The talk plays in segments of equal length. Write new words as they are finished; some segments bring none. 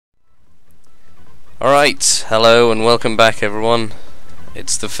Alright, hello and welcome back everyone.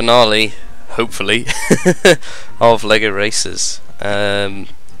 It's the finale, hopefully, of LEGO Racers.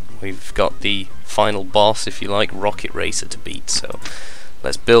 We've got the final boss, if you like, Rocket Racer to beat, so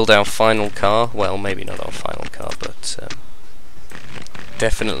let's build our final car. Well, maybe not our final car, but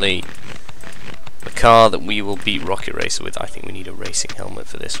definitely the car that we will beat Rocket Racer with. I think we need a racing helmet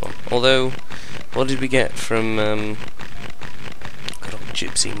for this one. Although, what did we get from good old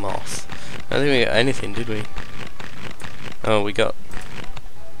Gypsy Moth? I don't think we got anything, did we? Oh, we got...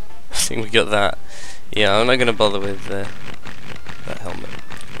 I think we got that. Yeah, I'm not going to bother with that helmet.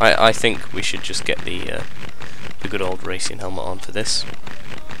 I think we should just get the good old racing helmet on for this.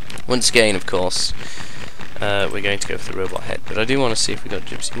 Once again, of course, we're going to go for the robot head, but I do want to see if we got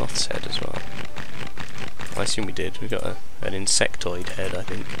Gypsy Moth's head as well. I assume we did. We got an insectoid head, I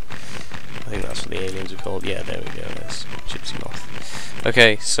think. I think that's what the aliens are called. Yeah, there we go. There's Gypsy Moth.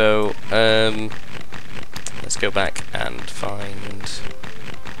 Okay, so let's go back and find...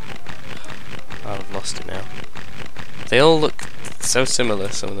 Oh, I've lost it now. They all look so similar,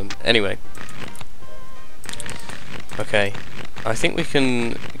 some of them. Anyway. Okay, I think we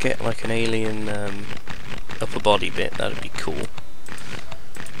can get like an alien upper body bit. That'd be cool.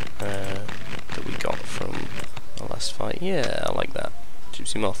 That we got from the last fight. Yeah, I like that.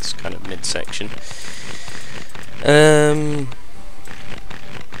 Gypsy Moth's kind of midsection. And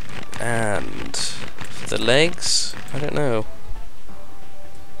for the legs, I don't know.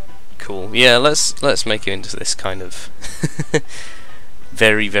 Cool. Yeah, let's make it into this kind of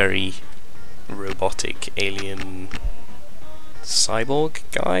very, very robotic alien cyborg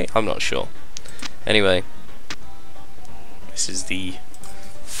guy. I'm not sure. Anyway, this is the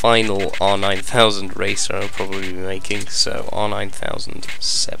final R9000 racer I'll probably be making. So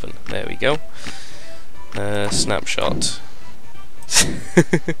R9007. There we go. Snapshot.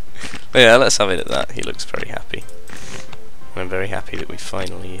 Yeah, let's have it at that. He looks very happy. I'm very happy that we're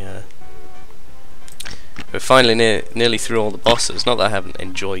finally nearly through all the bosses. Not that I haven't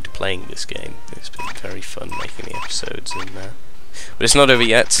enjoyed playing this game. It's been very fun making the episodes, and but it's not over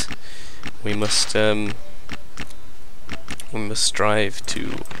yet. We must strive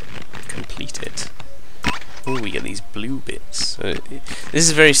to complete it. Oh, we get these blue bits. This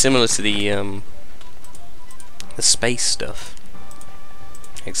is very similar to the space stuff,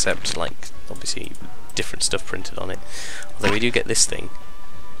 except like obviously different stuff printed on it. Although we do get this thing.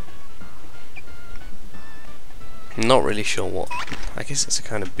 I'm not really sure what. I guess it's a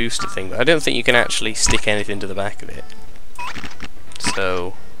kind of booster thing, but I don't think you can actually stick anything to the back of it.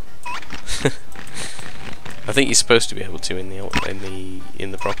 So I think you're supposed to be able to in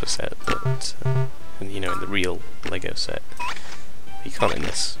the proper set, but you know, in the real Lego set. But you can't in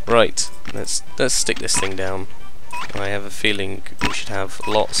this. Right, let's stick this thing down. I have a feeling we should have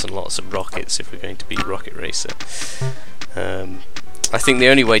lots and lots of rockets if we're going to beat Rocket Racer. I think the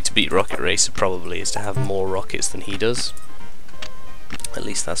only way to beat Rocket Racer probably is to have more rockets than he does. At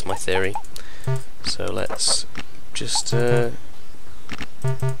least that's my theory. So let's just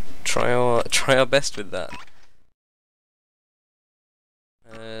try our best with that.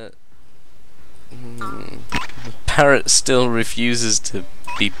 The parrot still refuses to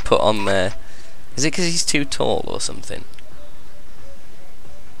be put on there. Is it because he's too tall or something?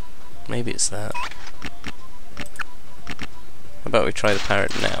 Maybe it's that. How about we try the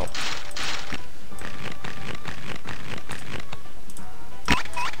parrot now?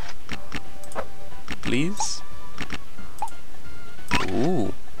 Please?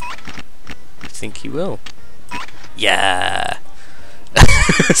 Ooh. I think he will. Yeah!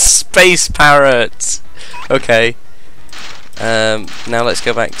 Space parrot! Okay. Now let's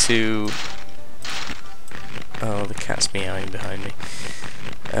go back to... Oh, the cat's meowing behind me.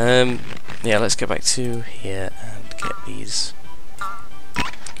 Yeah, let's go back to here and get these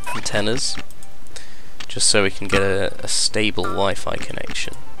antennas, just so we can get a stable Wi-Fi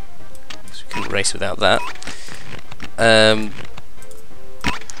connection. So we can race without that.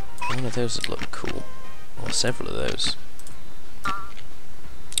 One of those would look cool, or several of those.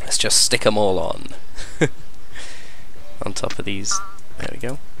 Let's just stick them all on. On top of these. There we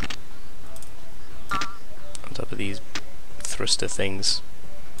go. On top of these thruster things.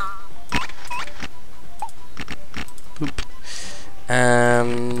 Boop.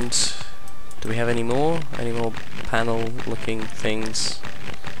 And do we have any more? Any more panel looking things?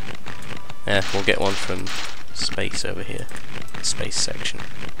 Yeah, we'll get one from space over here. Space section.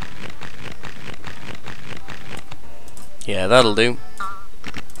 Yeah, that'll do.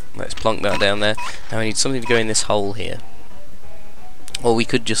 Let's plonk that down there. Now we need something to go in this hole here. Or we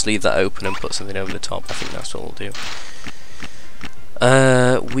could just leave that open and put something over the top. I think that's what we'll do.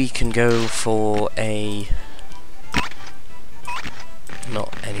 We can go for a...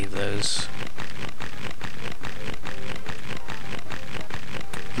 not any of those.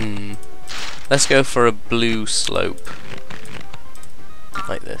 Let's go for a blue slope.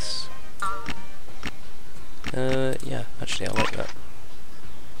 Like this. Yeah, actually I like that.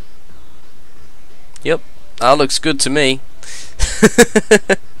 Yep, that looks good to me.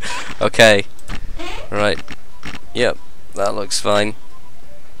 Okay, right. Yep, that looks fine.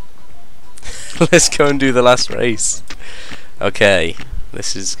 Let's go and do the last race. Okay,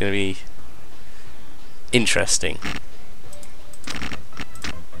 this is going to be interesting.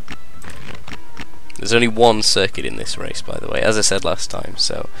 There's only one circuit in this race, by the way, as I said last time,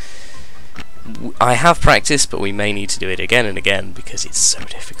 so I have practiced, but we may need to do it again and again because it's so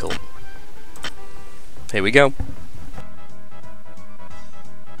difficult. Here we go.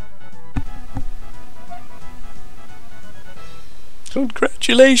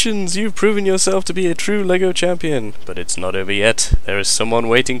 Congratulations! You've proven yourself to be a true LEGO champion. But it's not over yet. There is someone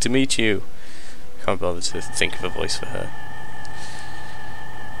waiting to meet you. Can't bother to think of a voice for her.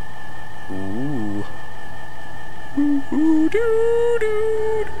 Ooh. Ooh, ooh, doo,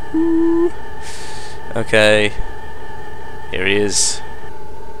 doo, doo. Okay. Here he is.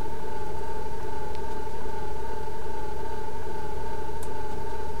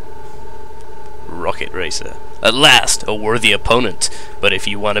 Rocket Racer. At last, a worthy opponent. But if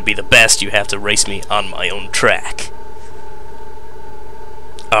you want to be the best, you have to race me on my own track.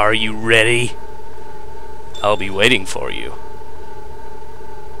 Are you ready? I'll be waiting for you.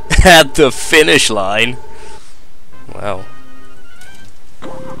 At the finish line. Wow.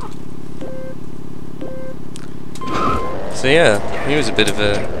 So yeah, he was a bit of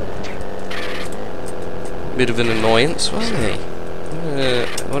an annoyance, wasn't he?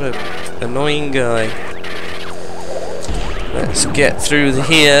 What a annoying guy. Let's get through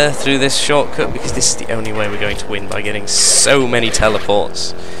through this shortcut, because this is the only way we're going to win, by getting so many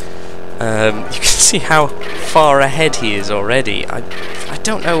teleports. You can see how far ahead he is already. I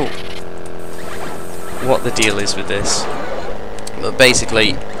don't know what the deal is with this, but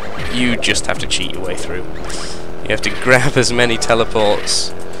basically you just have to cheat your way through. You have to grab as many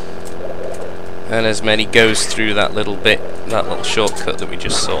teleports and as many goes through that little bit, that little shortcut that we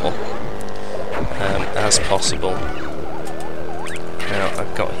just saw, as possible. Now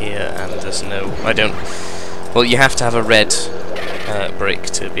I've got here, and there's no... well, you have to have a red brick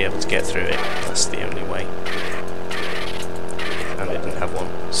to be able to get through it. That's the only way. And I didn't have one.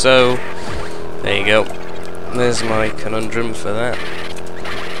 So, there you go. There's my conundrum for that.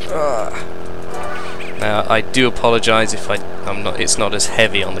 Now, I do apologise if it's not as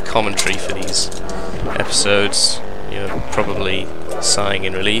heavy on the commentary for these episodes. You're probably sighing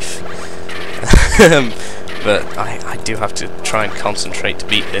in relief. But I do have to try and concentrate to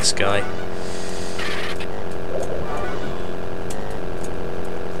beat this guy.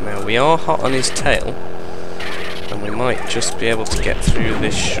 Now, we are hot on his tail, and we might just be able to get through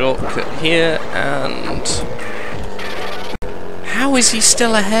this shortcut here, and... How is he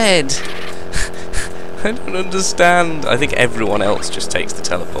still ahead? I don't understand. I think everyone else just takes the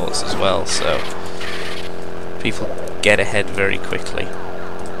teleports as well, so people get ahead very quickly.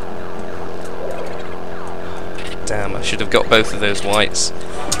 Damn, I should have got both of those whites.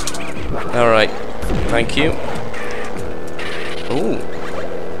 Alright, thank you. Ooh,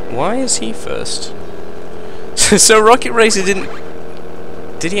 why is he first? So Rocket Racer didn't...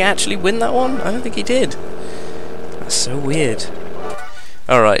 Did he actually win that one? I don't think he did. That's so weird.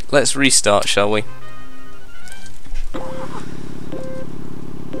 Alright, let's restart, shall we?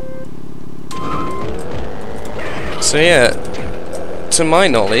 So yeah, to my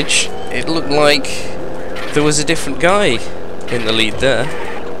knowledge, it looked like there was a different guy in the lead there,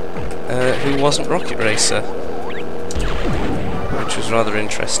 who wasn't Rocket Racer, which was rather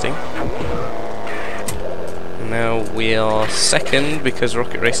interesting. Now we are second because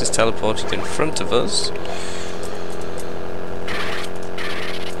Rocket Racer's teleported in front of us.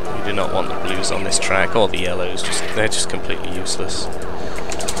 We do not want the blues on this track, or the yellows, they're just completely useless.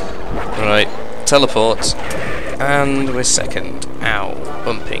 Right, teleport. And we're second. Ow,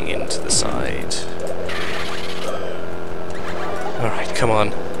 bumping into the side. Alright, come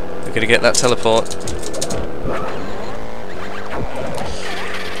on. We're gonna get that teleport.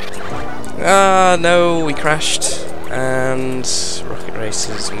 Ah, no, we crashed. And Rocket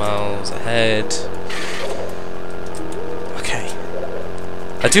Racer's miles ahead. Okay.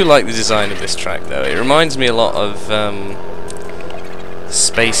 I do like the design of this track, though. It reminds me a lot of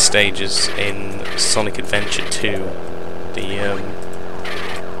space stages in Sonic Adventure 2. The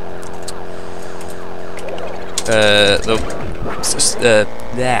there.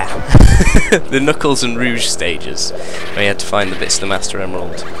 The Knuckles and Rouge stages, where you had to find the bits of the Master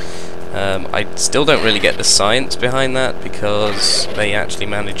Emerald. I still don't really get the science behind that, because they actually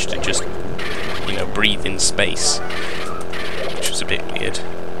managed to just, you know, breathe in space, which was a bit weird.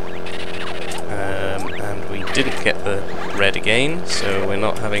 And we didn't get the red again, so we're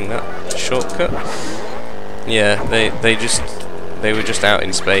not having that shortcut. Yeah, they were just out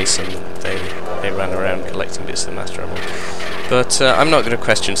in space, and they ran around collecting bits of the Master Emerald. But I'm not going to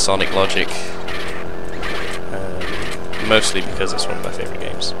question Sonic logic, mostly because it's one of my favourite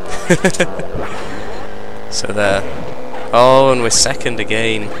games. So there. Oh, and we're second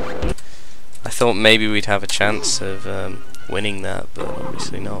again. I thought maybe we'd have a chance of winning that, but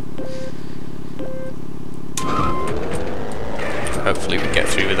obviously not. Hopefully we get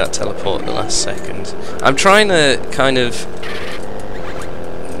through with that teleport at the last second. I'm trying to kind of,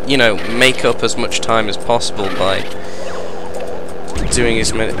 you know, make up as much time as possible by doing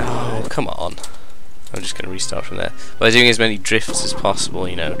as many... Oh, come on. I'm just going to restart from there. By doing as many drifts as possible,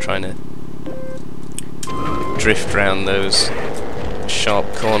 you know, trying to drift around those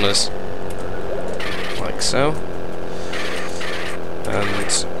sharp corners. Like so. And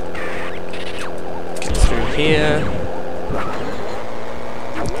get through here.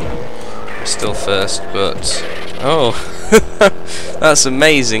 Still first, but... Oh! That's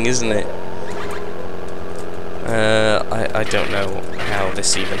amazing, isn't it? I don't know how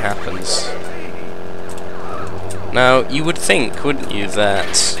this even happens. Now, you would think, wouldn't you,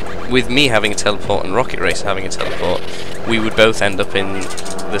 that with me having a teleport and Rocket Racer having a teleport, we would both end up in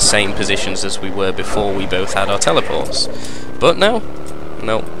the same positions as we were before we both had our teleports. But no.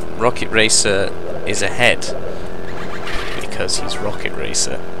 No. Rocket Racer is ahead. Because he's Rocket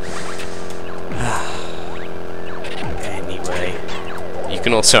Racer. Anyway. You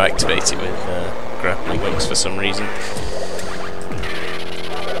can also activate it with grappling hooks for some reason.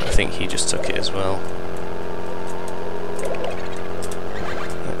 I think he just took it as well.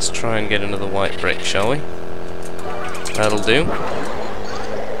 Let's try and get another white brick, shall we? That'll do.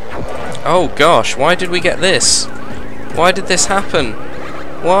 Oh gosh, why did we get this? Why did this happen?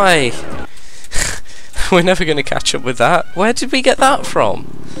 Why? We're never going to catch up with that. Where did we get that from?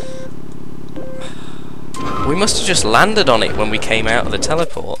 We must have just landed on it when we came out of the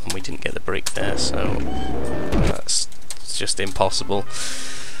teleport, and we didn't get the brick there, so that's just impossible.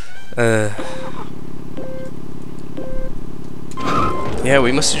 Yeah,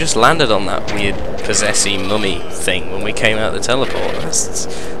 we must have just landed on that weird possessing mummy thing when we came out of the teleport.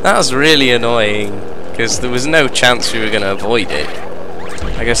 That was really annoying, because there was no chance we were going to avoid it.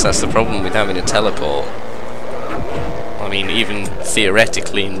 I guess that's the problem with having a teleport. I mean, even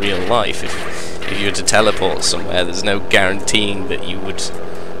theoretically in real life, if you were to teleport somewhere, there's no guaranteeing that you would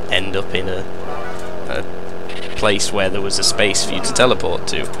end up in a place where there was a space for you to teleport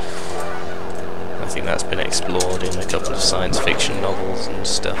to. I think that's been explored in a couple of science fiction novels and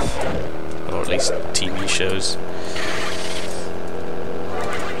stuff, or at least TV shows.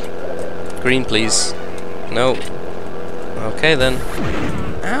 Green, please. No. Okay then.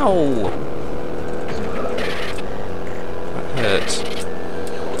 Ow! That hurt.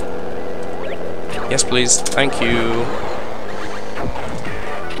 Yes, please. Thank you.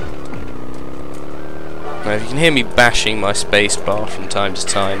 Now, if you can hear me bashing my space bar from time to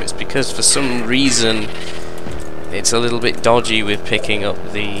time, it's because for some reason it's a little bit dodgy with picking up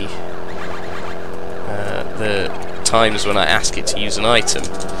the times when I ask it to use an item.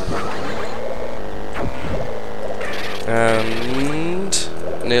 And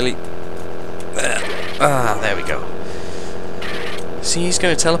nearly there. Ah, there we go. See, he's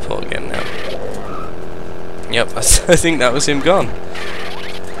going to teleport again now. Yep, I think that was him gone.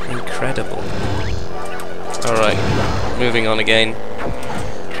 Incredible. Alright, moving on again.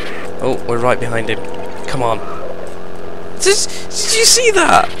 Oh, we're right behind him. Come on. Did you see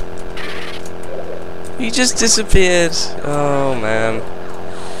that? He just disappeared. Oh, man.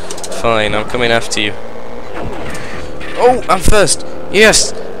 Fine, I'm coming after you. Oh, I'm first.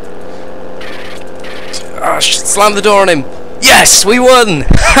 Yes. Ah, slam the door on him. Yes, we won.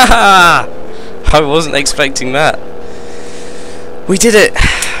 Haha. I wasn't expecting that. We did it.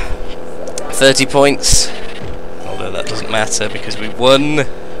 30 points. Although that doesn't matter because we won.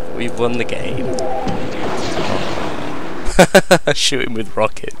 We've won the game. Shoot him with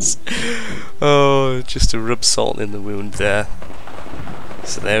rockets. Oh, just to rub salt in the wound there.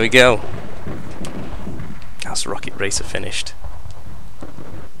 So there we go. That's Rocket Racer finished.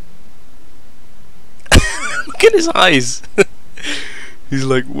 Look at his eyes. He's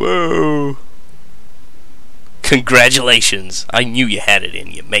like, whoa. Congratulations. I knew you had it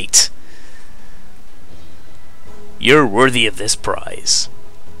in you, mate. You're worthy of this prize.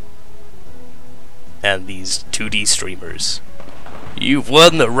 And these 2D streamers. You've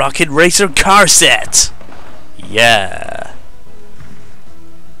won the Rocket Racer car set! Yeah.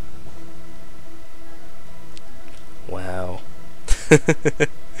 Wow. Do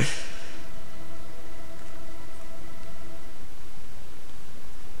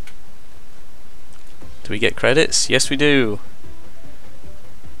we get credits? Yes, we do.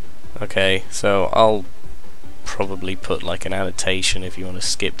 Okay, so I'll probably put like an annotation if you want to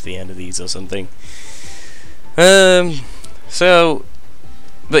skip to the end of these or something. But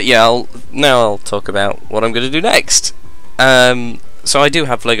yeah, I'll talk about what I'm going to do next. So I do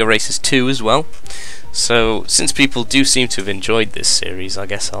have LEGO Racers 2 as well. So since people do seem to have enjoyed this series, I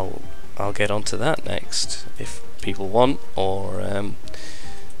guess I'll get onto that next if people want. Or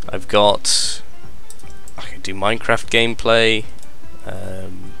I've got, I can do Minecraft gameplay.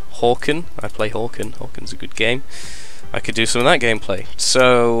 Hawken, I play Hawken. Hawken's a good game. I could do some of that gameplay.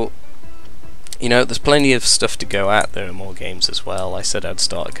 So, you know, there's plenty of stuff to go at. There are more games as well. I said I'd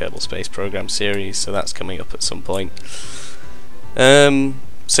start a Kerbal Space Program series, so that's coming up at some point.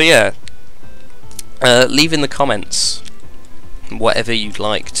 So yeah, leave in the comments whatever you'd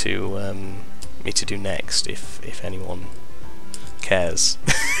like to me to do next, if anyone cares.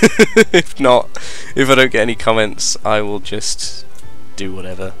 If not, if I don't get any comments, I will just do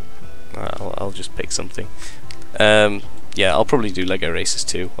whatever. I'll just pick something. Yeah, I'll probably do LEGO Racers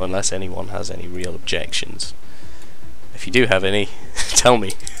 2, unless anyone has any real objections. If you do have any, tell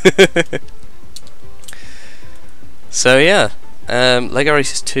me. So yeah, LEGO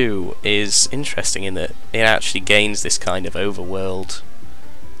Racers 2 is interesting in that it actually gains this kind of overworld,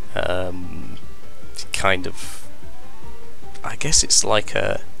 kind of, I guess it's like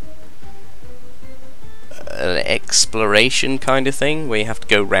an exploration kind of thing, where you have to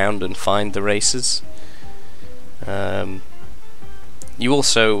go round and find the races. You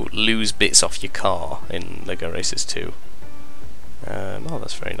also lose bits off your car in LEGO Racers 2. Oh,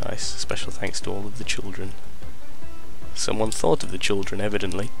 that's very nice. Special thanks to all of the children. Someone thought of the children,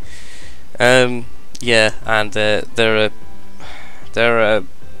 evidently. Yeah, and there are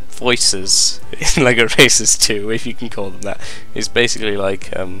voices in LEGO Racers 2, if you can call them that. It's basically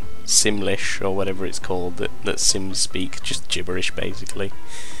like Simlish or whatever it's called that Sims speak, just gibberish basically.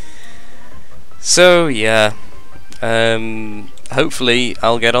 So yeah, hopefully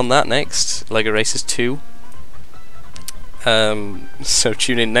I'll get on that next, LEGO Racers 2. So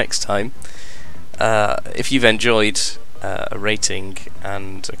tune in next time. If you've enjoyed, a rating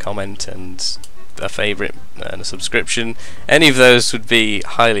and a comment and a favourite and a subscription, any of those would be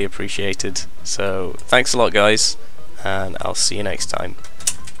highly appreciated. So thanks a lot guys, and I'll see you next time.